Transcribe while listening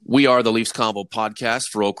We are the Leafs Convo podcast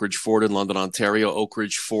for Oak Ridge Ford in London, Ontario,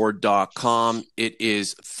 oakridgeford.com. It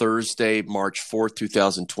is Thursday, March 4th,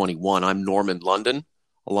 2021. I'm Norman London,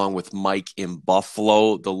 along with Mike in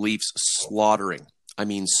Buffalo. The Leafs slaughtering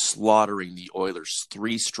the Oilers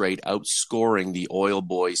 3 straight, outscoring the Oil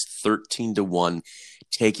Boys 13-1,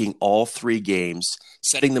 taking all 3 games,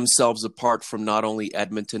 setting themselves apart from not only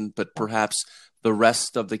Edmonton, but perhaps the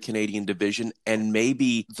rest of the Canadian division and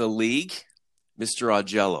maybe the league. Mr.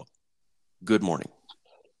 Augello, good morning.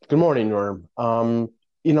 Good morning, Norm.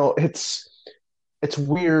 It's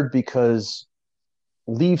weird because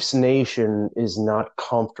Leafs Nation is not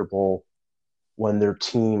comfortable when their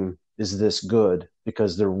team is this good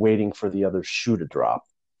because they're waiting for the other shoe to drop.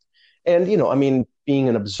 And, being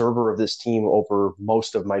an observer of this team over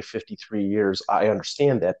most of my 53 years, I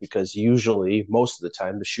understand that because usually, most of the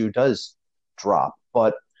time, the shoe does drop.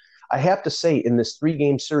 But I have to say, in this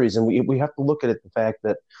 3-game series, and we have to look at it, the fact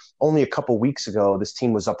that only a couple weeks ago, this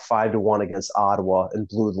team was up 5-1 against Ottawa and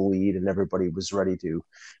blew the lead, and everybody was ready to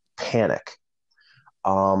panic.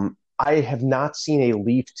 I have not seen a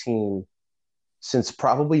Leaf team since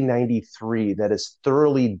probably 93 that has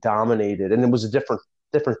thoroughly dominated, and it was a different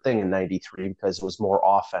thing in 93 because it was more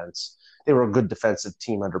offense. They were a good defensive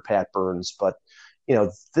team under Pat Burns, but,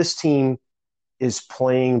 this team is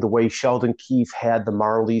playing the way Sheldon Keefe had the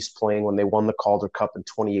Marlies playing when they won the Calder Cup in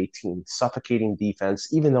 2018, suffocating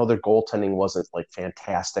defense, even though their goaltending wasn't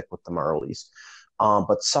fantastic with the Marlies.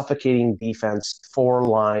 But suffocating defense, 4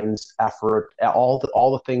 lines, effort, all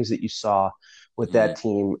the things that you saw with that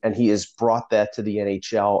team, and he has brought that to the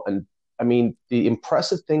NHL. And the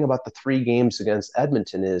impressive thing about the 3 games against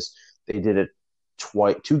Edmonton is they did it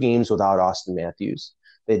 2 games without Austin Matthews.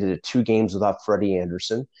 They did it 2 games without Freddie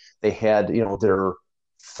Anderson. They had, their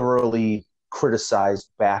thoroughly criticized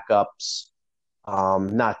backups,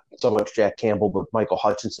 not so much Jack Campbell, but Michael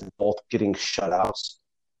Hutchinson, both getting shutouts.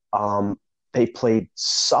 They played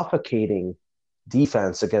suffocating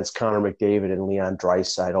defense against Connor McDavid and Leon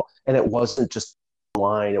Draisaitl, and it wasn't just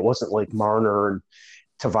line. It wasn't like Marner and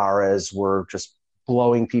Tavares were just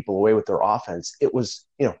blowing people away with their offense. It was,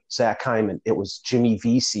 Zach Hyman. It was Jimmy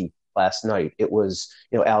Vesey last night. It was,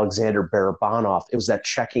 Alexander Barabanov. It was that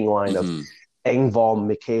checking line of Engvall,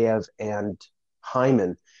 Mikheyev, and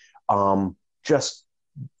Hyman.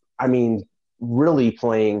 Really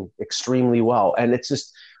playing extremely well. And it's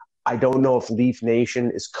just, I don't know if Leaf Nation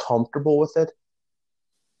is comfortable with it,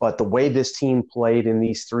 but the way this team played in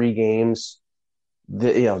these 3 games,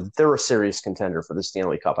 they're a serious contender for the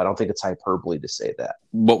Stanley Cup. I don't think it's hyperbole to say that.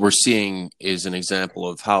 What we're seeing is an example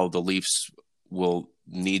of how the Leafs will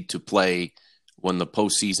need to play when the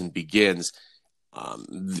postseason begins.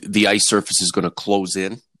 The ice surface is going to close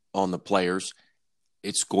in on the players.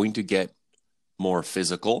 It's going to get more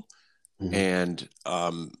physical. And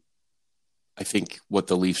I think what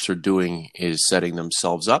the Leafs are doing is setting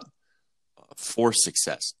themselves up for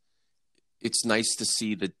success. It's nice to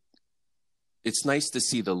see the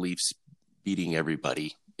Leafs beating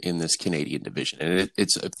everybody in this Canadian division. And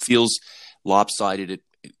it feels lopsided.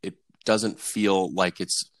 It doesn't feel like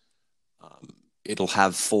it'll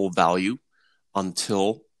have full value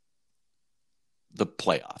until the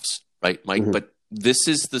playoffs, right, Mike? But this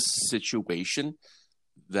is the situation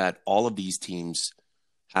that all of these teams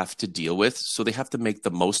have to deal with, so they have to make the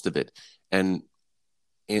most of it. And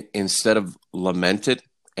instead of lament it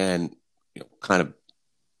and kind of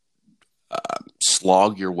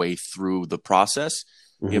slog your way through the process,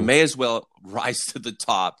 you may as well rise to the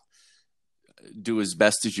top, do as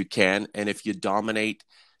best as you can, and if you dominate,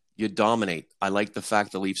 you dominate. I like the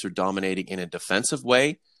fact the Leafs are dominating in a defensive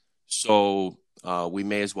way, so we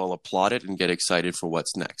may as well applaud it and get excited for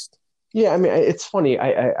what's next. Yeah, it's funny.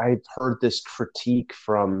 I've heard this critique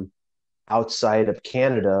from outside of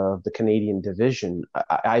Canada, the Canadian division.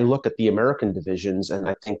 I look at the American divisions, and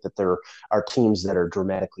I think that there are teams that are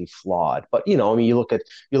dramatically flawed. But you look at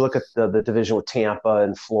the division with Tampa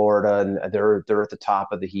and Florida, and they're at the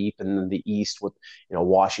top of the heap, and then the East with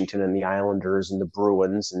Washington and the Islanders and the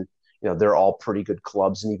Bruins, and they're all pretty good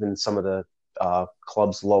clubs, and even some of the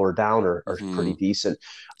clubs lower down are pretty decent.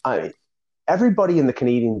 Everybody in the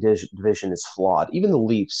Canadian division is flawed. Even the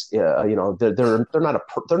Leafs, they're not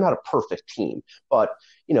a perfect team. But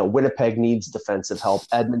Winnipeg needs defensive help.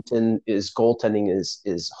 Edmonton goaltending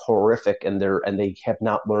is horrific, and they have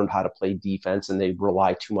not learned how to play defense, and they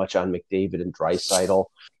rely too much on McDavid and Draisaitl.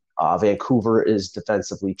 Vancouver is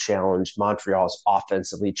defensively challenged. Montreal is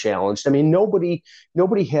offensively challenged. Nobody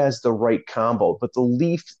has the right combo. But the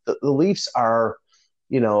Leafs are,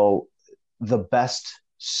 the best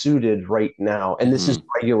suited right now, and this is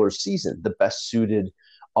regular season, the best suited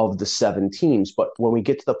of the 7 teams. But when we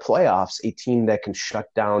get to the playoffs, a team that can shut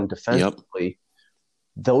down Yep. defensively,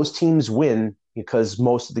 those teams win because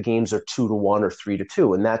most of the games are 2-1 or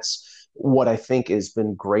 3-2. And that's what I think has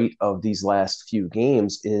been great of these last few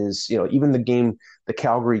games is, even the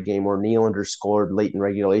Calgary game where Nylander scored late in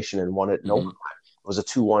regulation and won it in overtime. It was a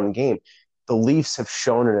 2-1 game. The Leafs have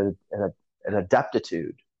shown an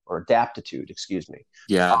adaptitude, excuse me,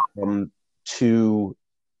 Yeah. to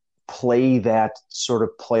play that sort of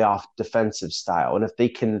playoff defensive style. And if they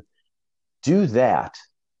can do that,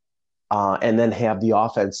 and then have the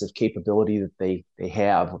offensive capability that they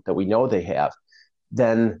have, that we know they have,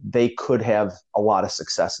 then they could have a lot of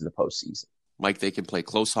success in the postseason. Mike, they can play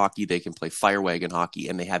close hockey, they can play fire wagon hockey,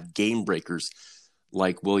 and they have game breakers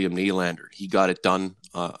like William Nylander. He got it done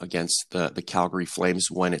against the Calgary Flames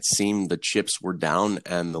when it seemed the chips were down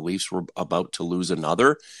and the Leafs were about to lose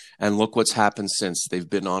another. And look what's happened since. They've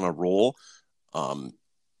been on a roll,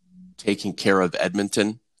 taking care of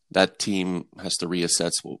Edmonton. That team has to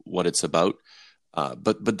reassess what it's about.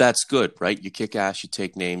 But that's good, right? You kick ass, you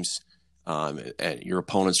take names, and your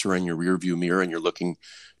opponents are in your rearview mirror and you're looking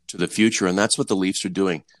to the future. And that's what the Leafs are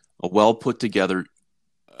doing. A well put together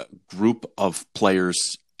group of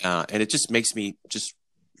players. And it just makes me just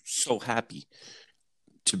so happy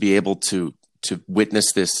to be able to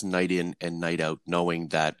witness this night in and night out, knowing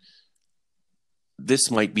that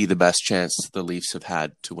this might be the best chance the Leafs have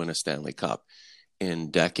had to win a Stanley Cup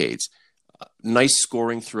in decades. Nice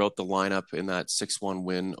scoring throughout the lineup in that 6-1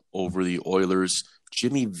 win over the Oilers.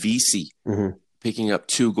 Jimmy Vesey picking up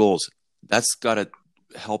 2 goals. That's got to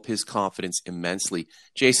help his confidence immensely.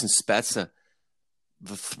 Jason Spezza,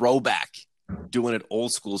 the throwback, doing it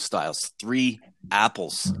old school styles. 3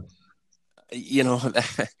 apples. He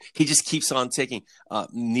just keeps on taking.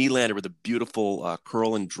 Nylander with a beautiful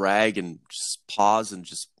curl and drag and just pause and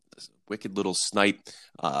just wicked little snipe.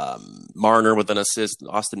 Marner with an assist.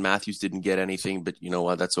 Auston Matthews didn't get anything, but you know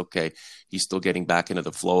what? That's okay. He's still getting back into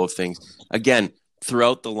the flow of things. Again,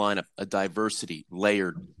 throughout the lineup, a diversity,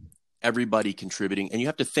 layered, everybody contributing. And you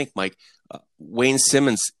have to think, Mike, Wayne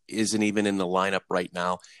Simmons isn't even in the lineup right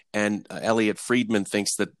now. And Elliot Friedman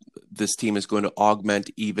thinks that this team is going to augment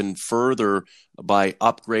even further by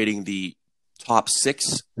upgrading the top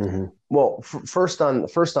 6. Well, first on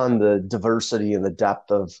the diversity and the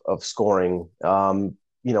depth of scoring,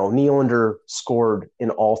 Nylander scored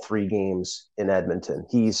in all 3 games in Edmonton.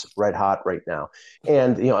 He's red hot right now.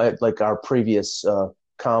 And, like our previous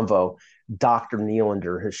convo, Dr.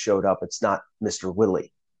 Nylander has showed up. It's not Mr.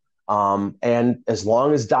 Willie. And as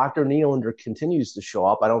long as Dr. Nylander continues to show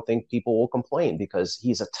up, I don't think people will complain because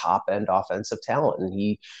he's a top end offensive talent. And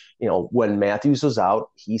he, when Matthews was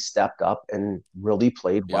out, he stepped up and really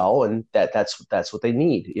played well. And that's what they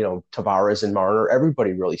need. Tavares and Marner,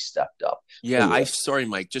 everybody really stepped up. Yeah. I'm sorry,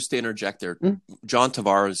 Mike, just to interject there. John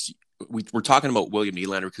Tavares, we're talking about William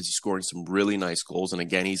Nylander because he's scoring some really nice goals. And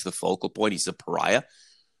again, he's the focal point. He's the pariah.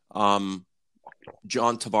 John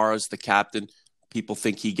Tavares, the captain, people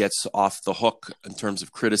think he gets off the hook in terms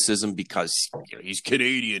of criticism because he's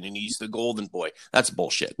Canadian and he's the golden boy. That's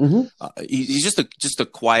bullshit. He's just a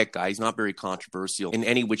quiet guy. He's not very controversial in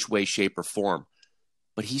any which way, shape, or form.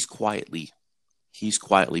 But he's quietly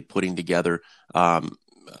putting together a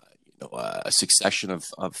succession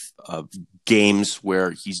of games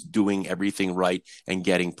where he's doing everything right and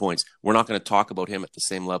getting points. We're not going to talk about him at the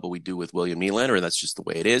same level we do with William Nylander, and that's just the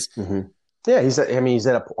way it is. Yeah, he's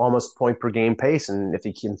at a almost point per game pace. And if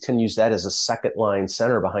he continues that as a second line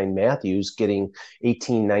center behind Matthews, getting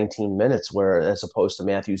 18, 19 minutes, where as opposed to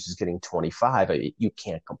Matthews is getting 25, you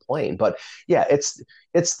can't complain. But yeah,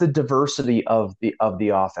 it's the diversity of the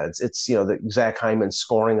offense. It's, the Zach Hyman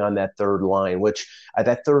scoring on that third line, which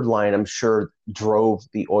that third line, I'm sure drove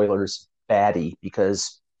the Oilers batty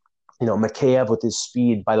because, Mikheyev with his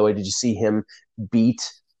speed, by the way, did you see him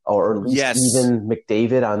beat or at least even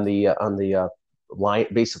McDavid on the line,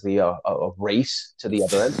 basically a race to the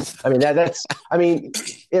other end? I mean,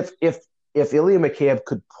 if Ilya Mikheyev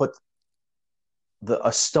could put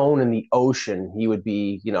a stone in the ocean, he would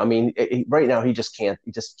be, right now he just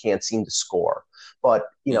can't seem to score. But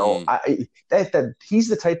that he's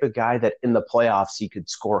the type of guy that in the playoffs he could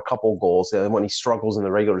score a couple goals, and when he struggles in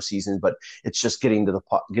the regular season, but it's just getting the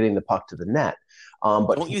puck to the net.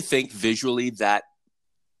 But don't you think visually that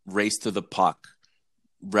race to the puck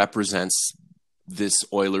represents this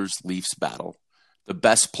Oilers-Leafs battle? The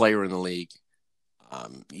best player in the league,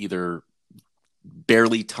 either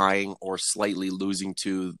barely tying or slightly losing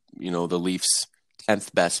to, the Leafs'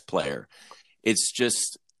 10th best player. It's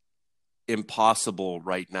just impossible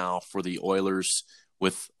right now for the Oilers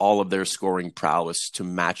with all of their scoring prowess to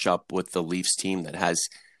match up with the Leafs team that has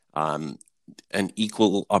an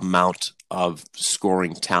equal amount of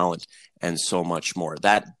scoring talent and so much more.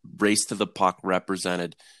 That race to the puck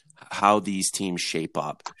represented how these teams shape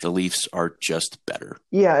up. The Leafs are just better.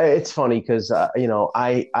 Yeah, it's funny because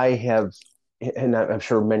I have, and I'm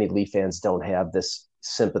sure many Leaf fans don't have this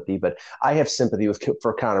sympathy, but I have sympathy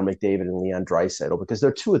for Connor McDavid and Leon Draisaitl because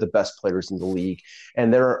they're two of the best players in the league,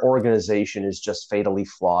 and their organization is just fatally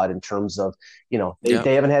flawed in terms of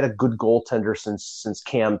they haven't had a good goaltender since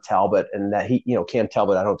Cam Talbot, and that Cam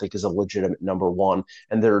Talbot I don't think is a legitimate number one,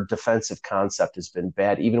 and their defensive concept has been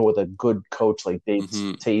bad. Even with a good coach like Dave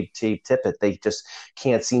Tippett, they just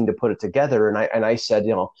can't seem to put it together. And I said,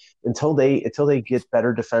 until they get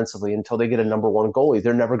better defensively, until they get a number one goalie,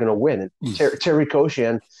 they're never going to win. And Terry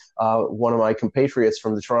Koshan, one of my compatriots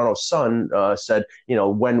from the Toronto Sun, said,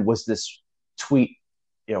 when was this tweet,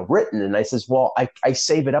 written? And I says, well, I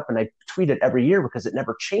save it up and I tweet it every year because it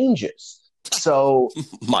never changes. So,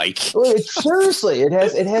 Mike, seriously, it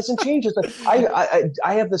hasn't changed. I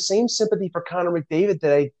have the same sympathy for Connor McDavid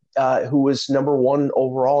that who was number one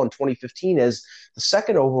overall in 2015 as the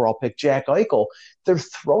second overall pick, Jack Eichel. They're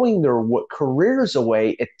throwing their careers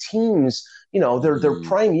away at teams, their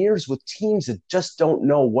prime years with teams that just don't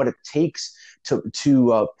know what it takes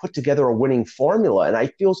to put together a winning formula. And I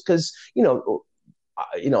feel because,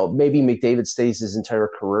 maybe McDavid stays his entire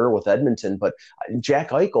career with Edmonton, but Jack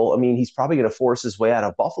Eichel, he's probably going to force his way out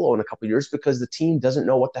of Buffalo in a couple of years because the team doesn't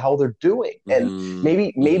know what the hell they're doing. And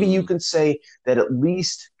maybe you can say that at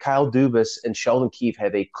least Kyle Dubas and Sheldon Keefe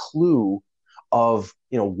have a clue of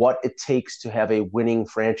what it takes to have a winning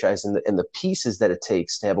franchise and the pieces that it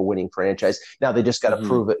takes to have a winning franchise. Now they just got to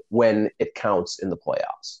prove it when it counts in the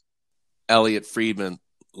playoffs. Elliot Friedman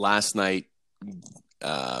last night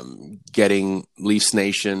getting Leafs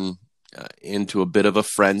Nation into a bit of a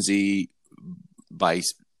frenzy by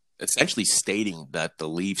essentially stating that the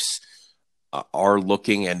Leafs are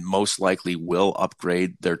looking and most likely will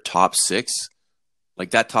upgrade their top six. Like,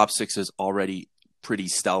 that top six is already pretty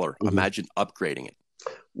stellar. Imagine upgrading it.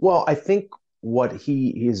 Well, I think what he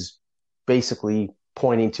is basically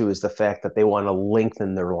pointing to is the fact that they want to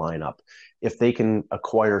lengthen their lineup. If they can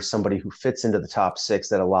acquire somebody who fits into the top six,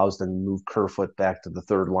 that allows them to move Kerfoot back to the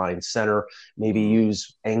third line center, maybe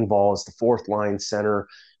use Engvall as the fourth line center.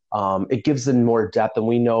 It gives them more depth, and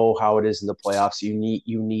we know how it is in the playoffs. You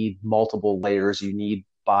need multiple layers. You need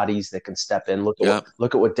bodies that can step in. Look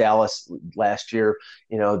at what Dallas last year.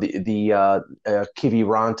 The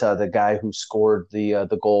Kiviranta, the guy who scored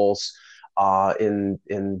the goals in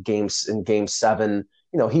game 7.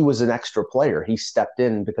 He was an extra player. He stepped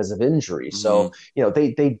in because of injury. So,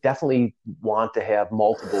 they definitely want to have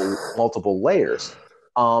multiple layers.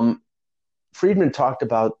 Friedman talked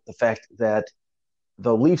about the fact that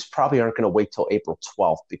the Leafs probably aren't going to wait till April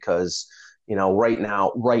 12th because, right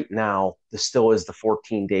now, this still is the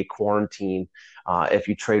 14-day quarantine if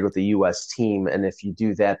you trade with the U.S. team. And if you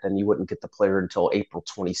do that, then you wouldn't get the player until April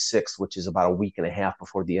 26th, which is about a week and a half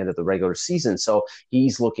before the end of the regular season. So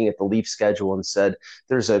he's looking at the Leaf schedule and said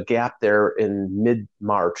there's a gap there in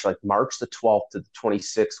mid-March, like March the 12th to the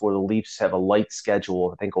 26th, where the Leafs have a light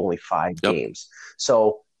schedule, I think only 5 games.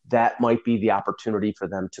 So that might be the opportunity for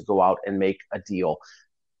them to go out and make a deal.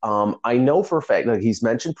 I know for a fact, like he's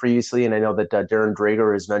mentioned previously, and I know that Darren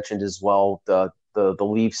Dreger has mentioned as well, the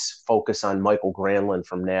Leafs focus on Michael Granlund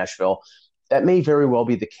from Nashville. That may very well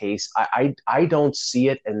be the case. I don't see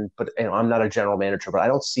it, but I'm not a general manager, but I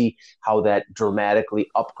don't see how that dramatically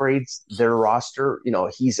upgrades their roster.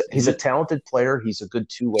 He's a talented player. He's a good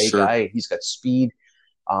two-way guy. He's got speed.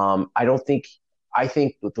 I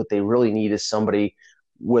think what they really need is somebody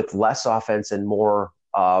with less offense and more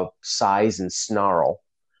size and snarl.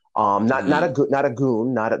 Not a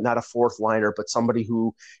goon, not a fourth liner, but somebody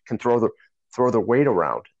who can throw their weight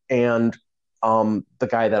around. And the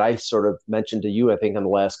guy that I sort of mentioned to you, I think on the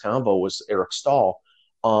last convo, was Eric Stahl.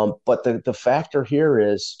 But the factor here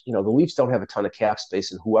is, the Leafs don't have a ton of cap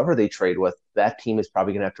space, and whoever they trade with, that team is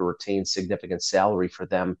probably going to have to retain significant salary for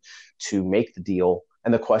them to make the deal.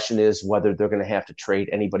 And the question is whether they're going to have to trade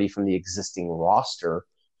anybody from the existing roster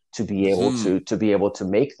to be able to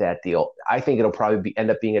make that deal. I think it'll probably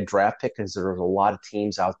end up being a draft pick because there's a lot of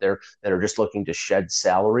teams out there that are just looking to shed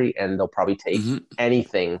salary, and they'll probably take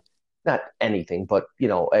anything, not anything, but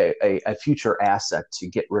a future asset to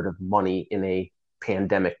get rid of money in a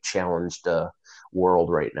pandemic challenged world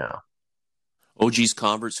right now. OG's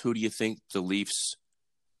Converse, who do you think the Leafs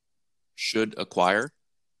should acquire?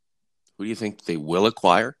 Who do you think they will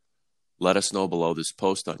acquire? Let us know below this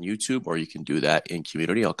post on YouTube, or you can do that in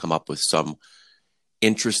community. I'll come up with some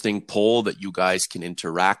interesting poll that you guys can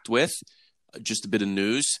interact with. Just a bit of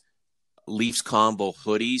news. Leafs Combo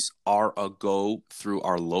hoodies are a go through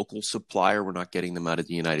our local supplier. We're not getting them out of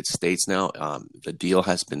the United States now. The deal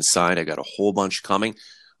has been signed. I got a whole bunch coming.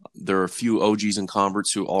 There are a few OGs and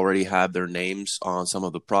converts who already have their names on some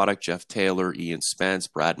of the product. Jeff Taylor, Ian Spence,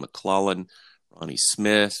 Brad McClellan, Ronnie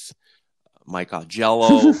Smith, Mike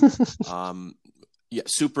Augello. Yeah,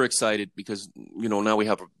 super excited because, now we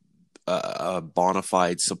have a bona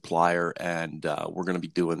fide supplier, and we're going to be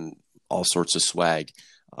doing all sorts of swag.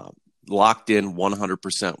 Locked in,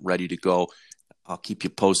 100% ready to go. I'll keep you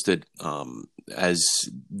posted as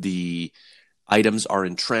the items are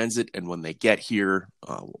in transit, and when they get here,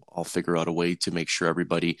 I'll figure out a way to make sure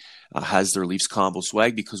everybody has their Leafs Combo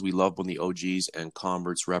swag, because we love when the OGs and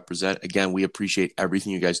converts represent. Again, we appreciate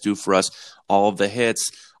everything you guys do for us, all of the hits,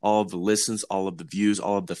 all of the listens, all of the views,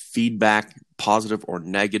 all of the feedback, positive or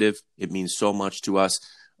negative. It means so much to us.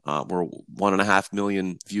 We're 1.5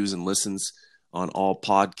 million views and listens on all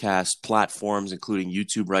podcast platforms, including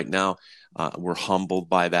YouTube right now. We're humbled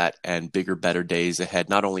by that, and bigger, better days ahead,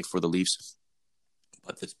 not only for the Leafs,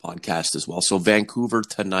 but this podcast as well. So Vancouver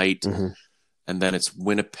tonight, and then it's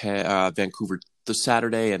Winnipeg, Vancouver the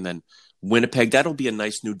Saturday, and then Winnipeg. That'll be a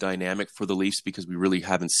nice new dynamic for the Leafs because we really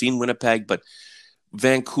haven't seen Winnipeg, but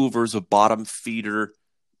Vancouver's a bottom feeder.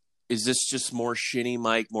 Is this just more shinny,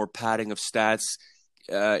 Mike, more padding of stats?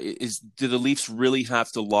 Do the Leafs really have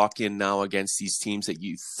to lock in now against these teams that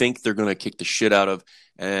you think they're going to kick the shit out of,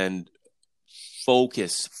 and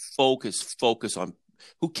focus on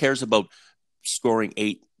who cares about scoring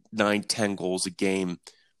 8, 9, 10 goals a game?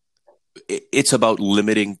 It's about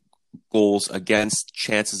limiting goals against,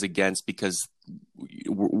 chances against, because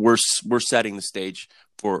we're setting the stage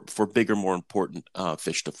for bigger, more important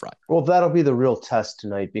fish to fry. Well, that'll be the real test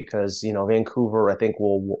tonight, because Vancouver, I think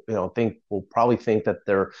will probably think that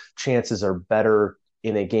their chances are better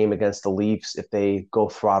in a game against the Leafs if they go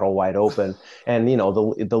throttle wide open, and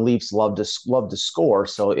the Leafs love to score.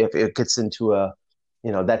 So if it gets into a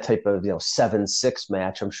that type of 7-6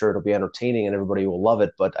 match, I'm sure it'll be entertaining and everybody will love it.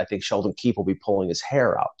 But I think Sheldon Keefe will be pulling his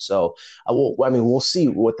hair out. So we'll see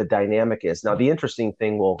what the dynamic is. Now, the interesting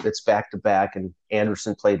thing, it's back to back, and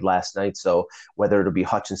Anderson played last night. So whether it'll be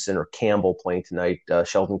Hutchinson or Campbell playing tonight,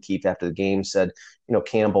 Sheldon Keefe after the game said,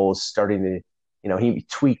 Campbell is starting to, he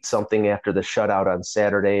tweaked something after the shutout on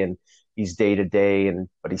Saturday, and he's day to day,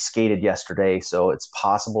 but he skated yesterday, so it's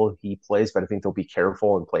possible he plays. But I think they'll be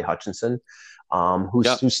careful and play Hutchinson. Whose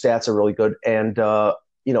stats are really good. And,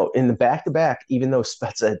 in the back-to-back, even though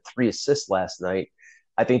Spezza had 3 assists last night,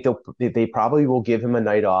 I think they probably will give him a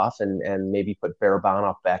night off and maybe put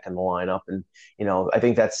Barabanov back in the lineup. And, I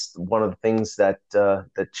think that's one of the things that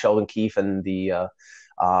Sheldon Keefe and the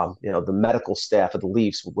medical staff of the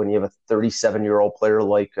Leafs, when you have a 37-year-old player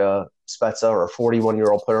like Spezza or a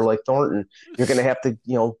 41-year-old player like Thornton, you're going to have to,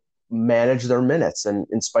 manage their minutes. And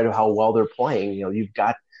in spite of how well they're playing, you've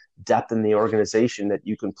got depth in the organization that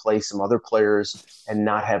you can play some other players and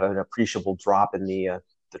not have an appreciable drop in the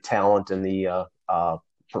talent and the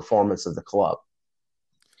performance of the club.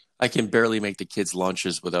 I can barely make the kids'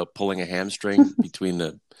 lunches without pulling a hamstring between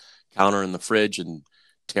the counter and the fridge and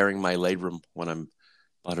tearing my labrum when I'm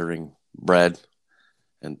buttering bread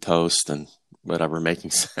and toast and whatever,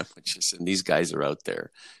 making sandwiches. And these guys are out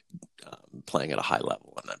there playing at a high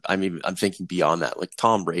level. And I'm thinking beyond that, like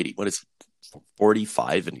Tom Brady. What is he?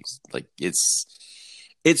 45, and he's like,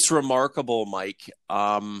 it's remarkable, Mike.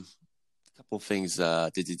 A couple of things. Yeah,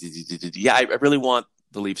 I really want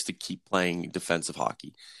the Leafs to keep playing defensive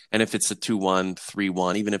hockey, and if it's a 2-1,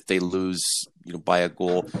 3-1, even if they lose, by a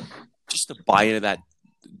goal, just to buy into that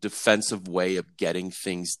defensive way of getting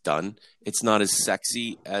things done. It's not as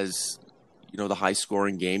sexy as the high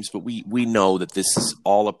scoring games, but we know that this is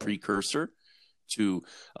all a precursor to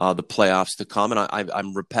the playoffs to come. And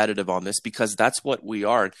I'm repetitive on this because that's what we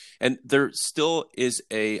are. And there still is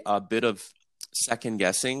a bit of second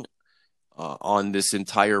guessing on this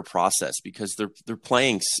entire process, because they're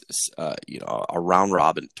playing a round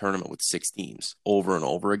robin tournament with 6 teams over and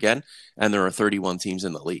over again, and there are 31 teams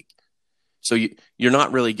in the league. So you're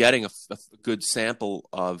not really getting a good sample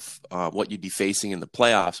of what you'd be facing in the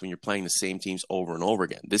playoffs when you're playing the same teams over and over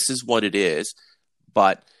again. This is what it is,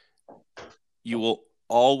 but you will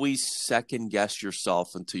always second guess yourself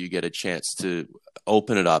until you get a chance to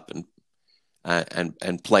open it up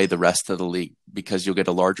and play the rest of the league, because you'll get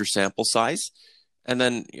a larger sample size. And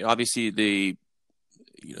then obviously the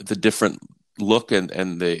different look and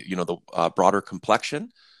the broader complexion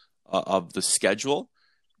of the schedule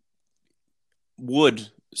would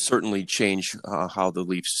certainly change how the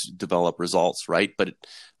Leafs develop results, right? But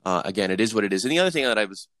again, it is what it is. And the other thing that I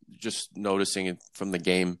was just noticing from the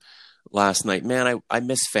game last night, man, I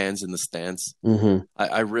miss fans in the stands. Mm-hmm.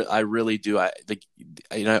 I really do.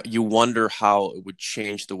 You wonder how it would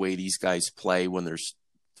change the way these guys play when there's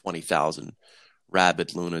 20,000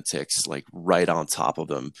 rabid lunatics like right on top of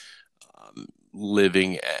them,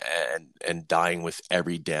 living and dying with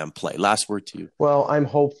every damn play. Last word to you. Well, I'm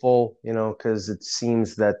hopeful, because it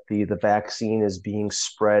seems that the vaccine is being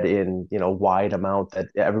spread in, wide amount, that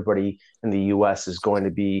everybody in the U.S. is going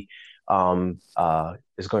to be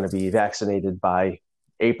vaccinated by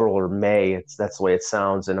April or May. That's the way it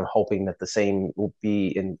sounds, and I'm hoping that the same will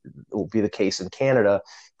be the case in Canada.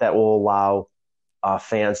 That will allow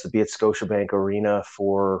fans to be at Scotiabank Arena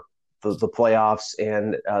for the playoffs,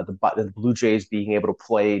 and the Blue Jays being able to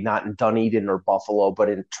play not in Dunedin or Buffalo, but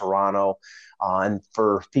in Toronto, and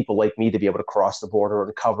for people like me to be able to cross the border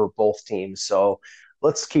and cover both teams. So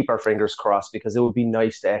let's keep our fingers crossed, because it would be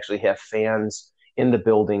nice to actually have fans in the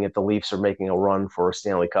building if the Leafs are making a run for a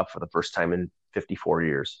Stanley Cup for the first time in 54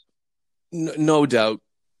 years. No doubt.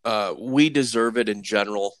 We deserve it in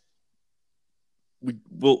general.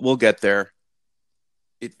 We'll get there.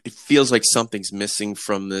 It feels like something's missing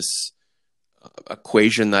from this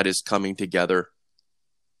equation that is coming together.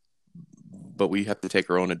 But we have to take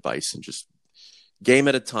our own advice and just game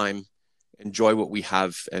at a time, enjoy what we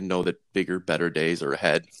have, and know that bigger, better days are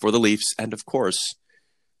ahead for the Leafs and, of course,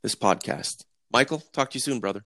 this podcast. Michael, talk to you soon, brother.